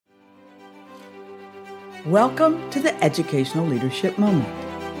Welcome to the Educational Leadership Moment,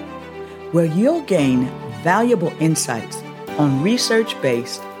 where you'll gain valuable insights on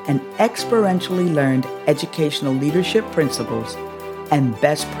research-based and experientially learned educational leadership principles and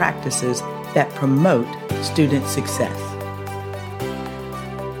best practices that promote student success.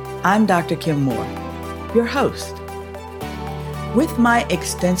 I'm Dr. Kim Moore, your host. With my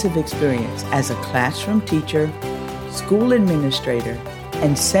extensive experience as a classroom teacher, school administrator,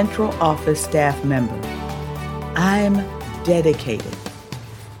 and central office staff member, I'm dedicated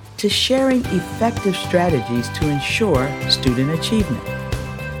to sharing effective strategies to ensure student achievement.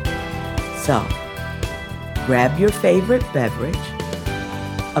 So, grab your favorite beverage,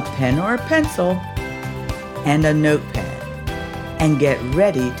 a pen or a pencil, and a notepad, and get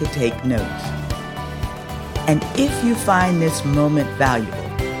ready to take notes. And if you find this moment valuable,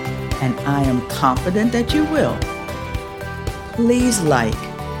 and I am confident that you will, please like,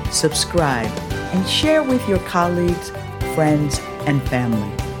 subscribe, and share with your colleagues, friends, and family.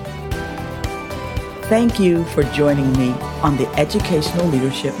 Thank you for joining me on the Educational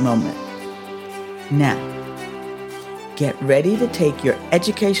Leadership Moment. Now, get ready to take your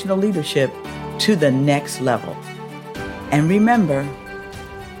educational leadership to the next level. And remember,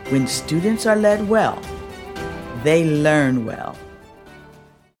 when students are led well, they learn well.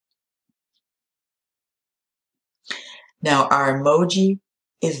 Now, our emoji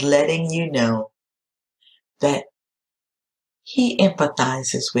is letting you know that he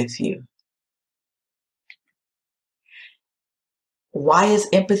empathizes with you. Why is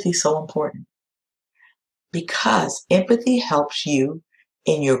empathy so important? Because empathy helps you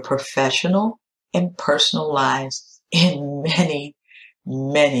in your professional and personal lives in many,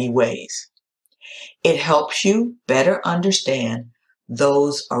 many ways. It helps you better understand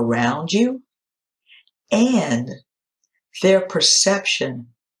those around you and their perception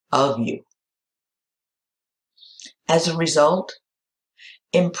of you. As a result,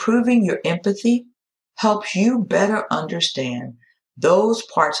 improving your empathy helps you better understand those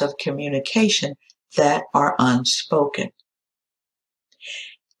parts of communication that are unspoken.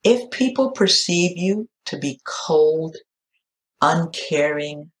 If people perceive you to be cold,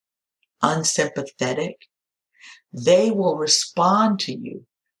 uncaring, unsympathetic, they will respond to you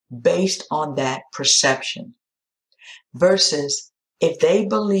based on that perception. Versus if they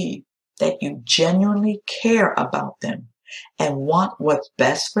believe that you genuinely care about them and want what's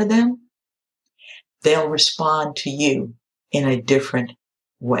best for them, they'll respond to you in a different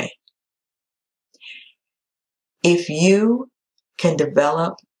way. If you can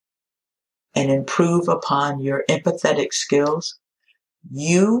develop and improve upon your empathetic skills,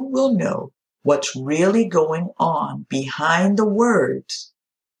 you will know what's really going on behind the words,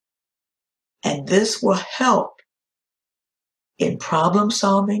 and this will help in problem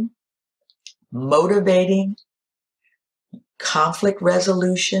solving, motivating, conflict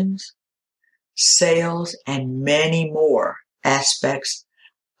resolutions, sales, and many more aspects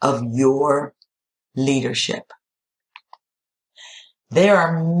of your leadership. There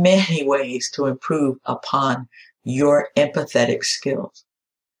are many ways to improve upon your empathetic skills.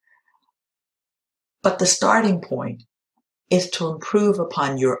 But the starting point is to improve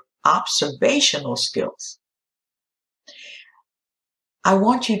upon your observational skills. I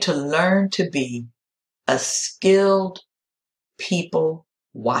want you to learn to be a skilled people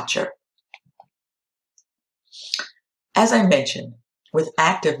watcher. As I mentioned, with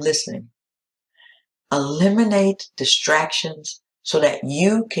active listening, eliminate distractions so that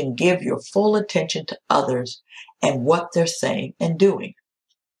you can give your full attention to others and what they're saying and doing.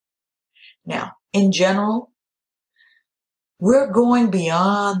 Now, in general, we're going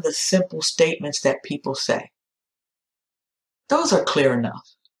beyond the simple statements that people say. Those are clear enough.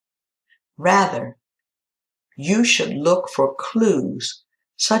 Rather, you should look for clues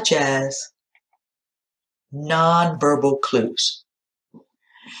such as nonverbal clues.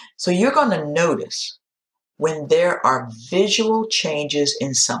 So you're going to notice when there are visual changes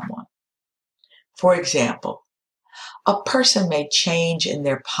in someone. For example, a person may change in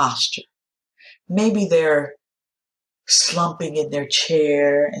their posture. Maybe they're slumping in their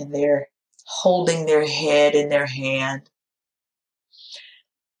chair and they're holding their head in their hand.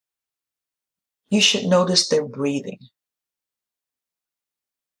 You should notice their breathing.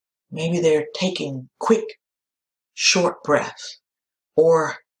 Maybe they're taking quick, short breaths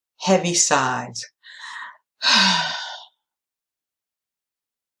or heavy sighs.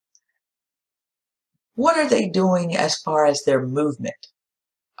 What are they doing as far as their movement?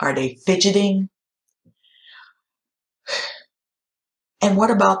 Are they fidgeting? And what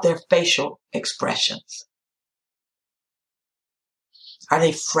about their facial expressions? Are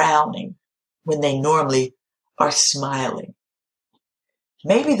they frowning? when they normally are smiling.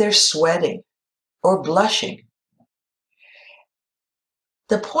 Maybe they're sweating or blushing.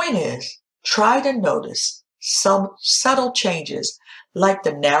 The point is, try to notice some subtle changes like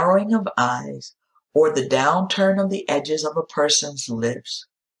the narrowing of eyes or the downturn of the edges of a person's lips,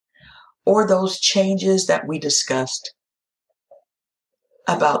 or those changes that we discussed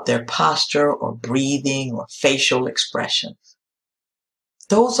about their posture or breathing or facial expressions.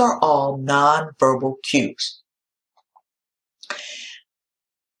 Those are all nonverbal cues.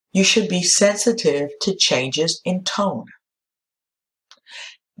 You should be sensitive to changes in tone.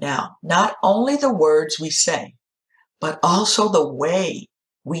 Now, not only the words we say, but also the way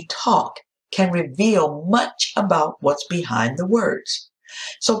we talk can reveal much about what's behind the words.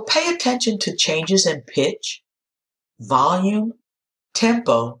 So pay attention to changes in pitch, volume,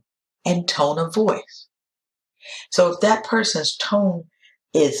 tempo, and tone of voice. So if that person's tone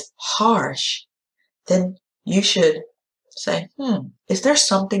is harsh, then you should say, is there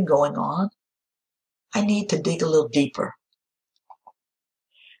something going on? I need to dig a little deeper.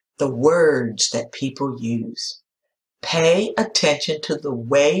 The words that people use. Pay attention to the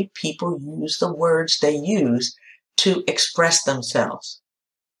way people use the words they use to express themselves.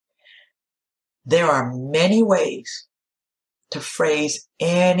 There are many ways to phrase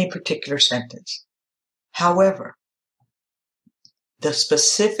any particular sentence. However, the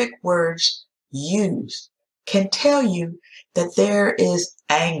specific words used can tell you that there is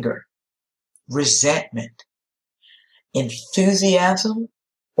anger, resentment, enthusiasm,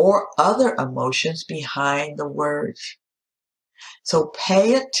 or other emotions behind the words. So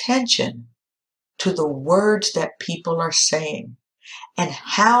pay attention to the words that people are saying and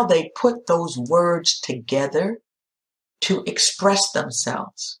how they put those words together to express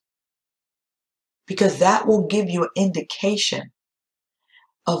themselves. Because that will give you an indication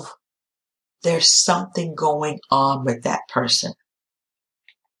of there's something going on with that person.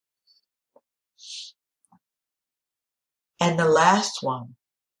 And the last one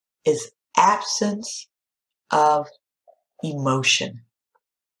is absence of emotion.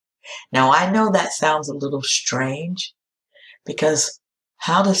 Now, I know that sounds a little strange because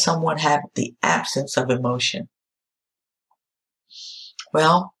how does someone have the absence of emotion?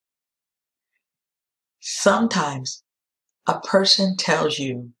 Well, sometimes a person tells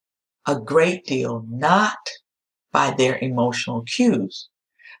you a great deal not by their emotional cues,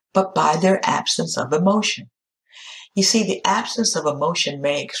 but by their absence of emotion. You see, the absence of emotion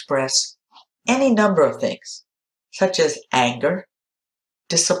may express any number of things, such as anger,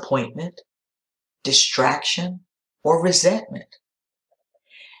 disappointment, distraction, or resentment.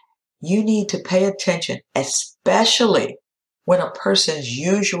 You need to pay attention, especially when a person's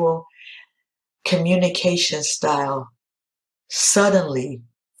usual communication style suddenly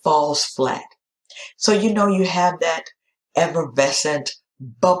falls flat. So you have that effervescent,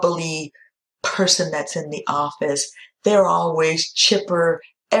 bubbly person that's in the office. They're always chipper.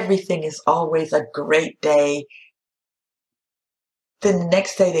 Everything is always a great day. Then the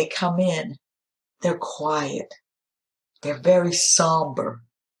next day they come in, they're quiet. They're very somber.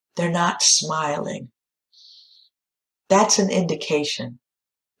 They're not smiling. That's an indication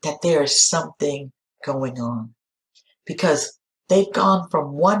that there is something going on because they've gone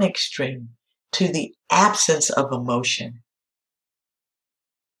from one extreme to the absence of emotion.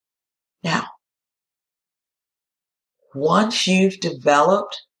 Now, once you've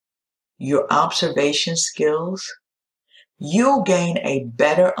developed your observation skills, you'll gain a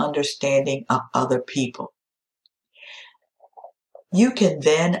better understanding of other people. You can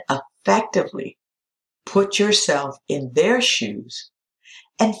then effectively put yourself in their shoes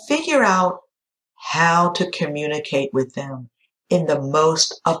and figure out how to communicate with them in the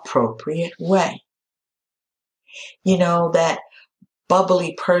most appropriate way. That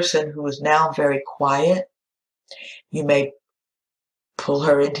bubbly person who is now very quiet, you may pull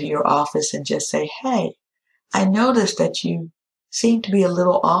her into your office and just say, "Hey, I noticed that you seem to be a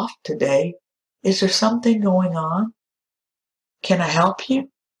little off today. Is there something going on? Can I help you?"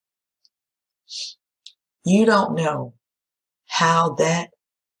 You don't know how that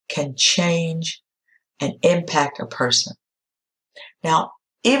can change and impact a person. Now,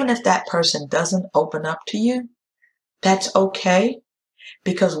 even if that person doesn't open up to you, that's okay,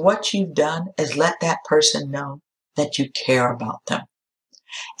 because what you've done is let that person know that you care about them.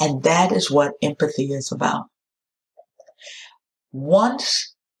 And that is what empathy is about.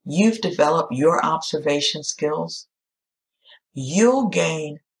 Once you've developed your observation skills, you'll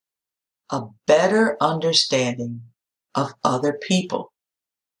gain a better understanding of other people.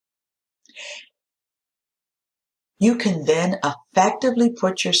 You can then effectively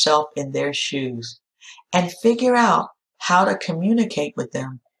put yourself in their shoes and figure out how to communicate with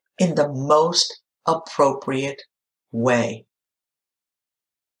them in the most appropriate way.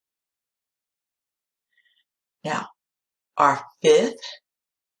 Now, our fifth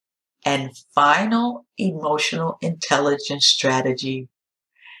and final emotional intelligence strategy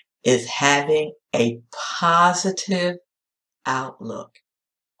is having a positive outlook.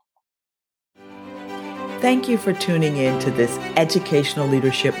 Thank you for tuning in to this educational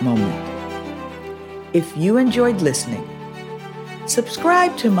leadership moment. If you enjoyed listening,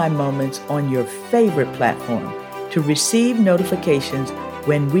 subscribe to my moments on your favorite platform to receive notifications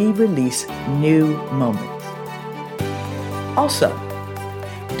when we release new moments. Also,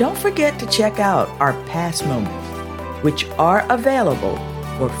 don't forget to check out our past moments, which are available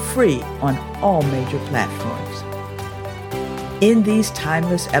for free on all major platforms. In these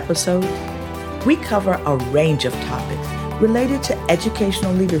timeless episodes, we cover a range of topics related to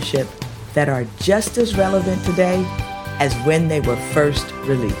educational leadership that are just as relevant today as when they were first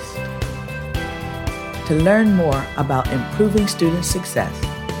released. To learn more about improving student success,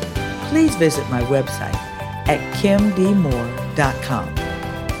 please visit my website at kimdmoore.com.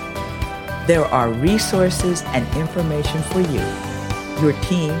 There are resources and information for you, your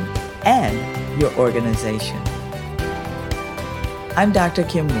team, and your organization. I'm Dr.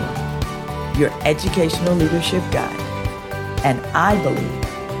 Kim Moore, your educational leadership guide, and I believe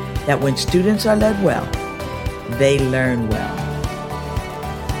that when students are led well, they learn well.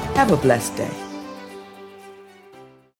 Have a blessed day.